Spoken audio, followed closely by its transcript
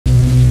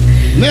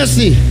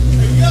Merci.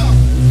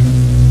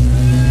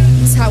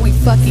 That's how we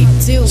fucking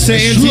do it.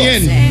 Say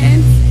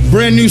Etienne.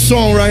 Brand new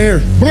song right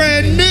here.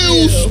 Brand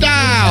new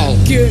style.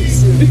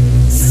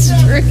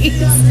 Street.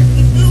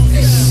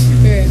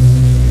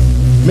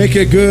 Make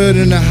it good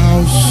in the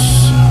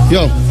house.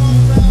 Yo.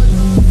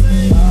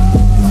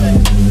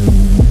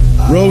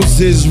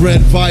 Roses, red,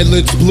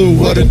 violets, blue,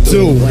 what it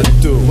do? What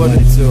it do? What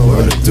it do?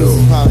 What it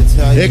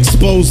do?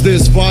 Expose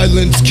this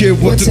violence,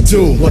 kid, what to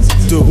do? What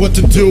to do? What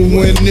to do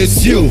when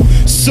it's you?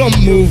 Some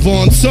move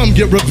on, some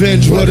get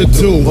revenge, what it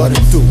do? What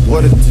it do?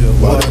 What it do?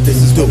 What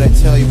this is do?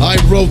 I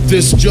wrote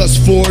this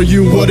just for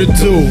you, what it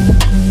do?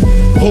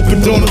 Hope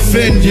it don't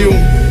offend you.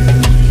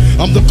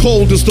 I'm the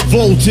coldest of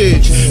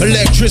voltage.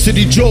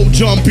 Electricity, Joe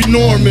jump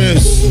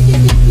enormous.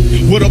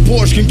 What a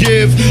Porsche can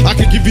give, I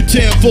can give you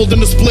tenfold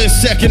in a split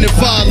second if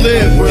I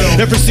live.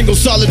 Every single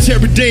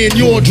solitary day in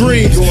your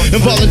dreams.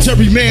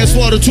 Involuntary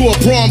manslaughter to a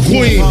prom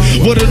queen.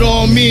 What it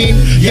all mean?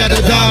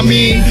 Yada da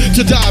mean.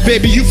 To die,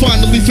 baby, you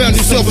finally found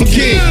yourself a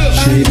king.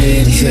 She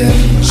needs him,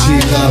 she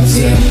loves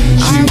him,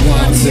 she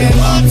wants him.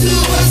 All to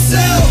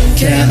herself,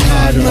 can't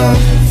hide love,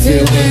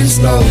 feelings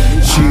low.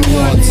 She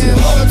wants him,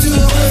 all to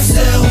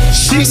herself.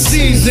 She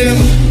sees him,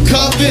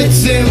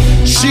 covets him,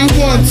 she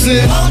wants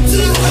it. All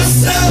to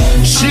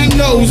herself, she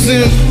knows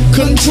him,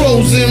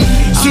 controls him.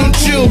 Soon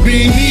she'll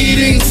be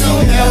needing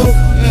some help.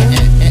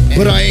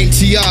 But I ain't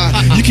T.I.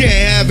 You can't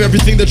have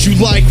everything that you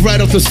like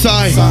right off the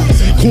side.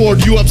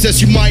 Cord you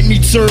obsessed, you might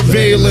need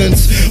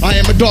surveillance. I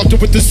am a doctor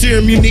with the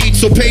serum you need,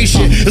 so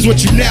patient is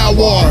what you now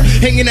are.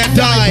 Hanging at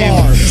dying.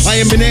 I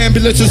am an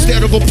ambulance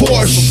instead of a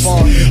Porsche.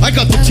 I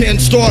got the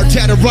 10-star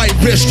tatted right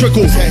wrist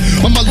trickle.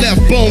 On my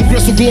left bone,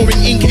 gristle glowing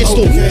ink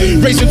pistol.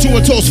 Racing to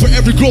a toast for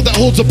every girl that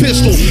holds a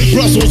pistol.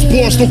 Brussels,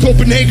 Borstal,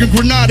 Copenhagen,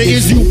 Grenada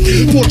is you.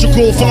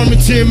 Portugal,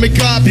 Farmington, may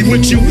God be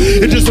with you.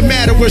 It doesn't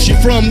matter where she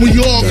from, we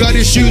all got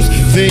issues.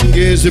 Thing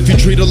is, if you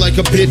treat her like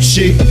a bitch,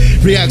 she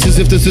reacts as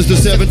if this is the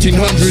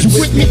 1700s.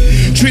 With me,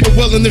 treat her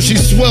well and if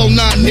she's swell,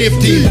 not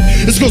nifty.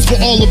 This goes for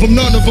all of them,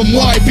 none of them,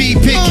 why be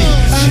picky?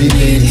 she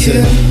needs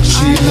him,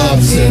 she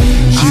loves him,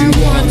 she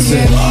wants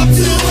him. All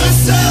to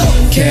herself,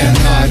 can't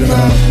hide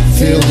love,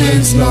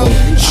 feelings low.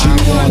 She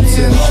wants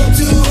him, all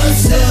to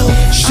herself.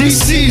 She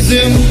sees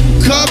him,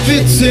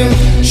 covets him,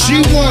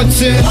 she wants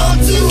him. All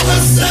to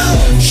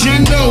herself, she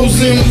knows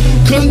him,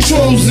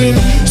 controls him.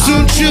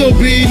 Soon she'll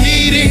be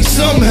needing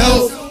some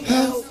help.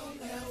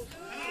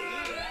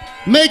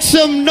 Make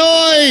some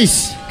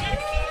noise!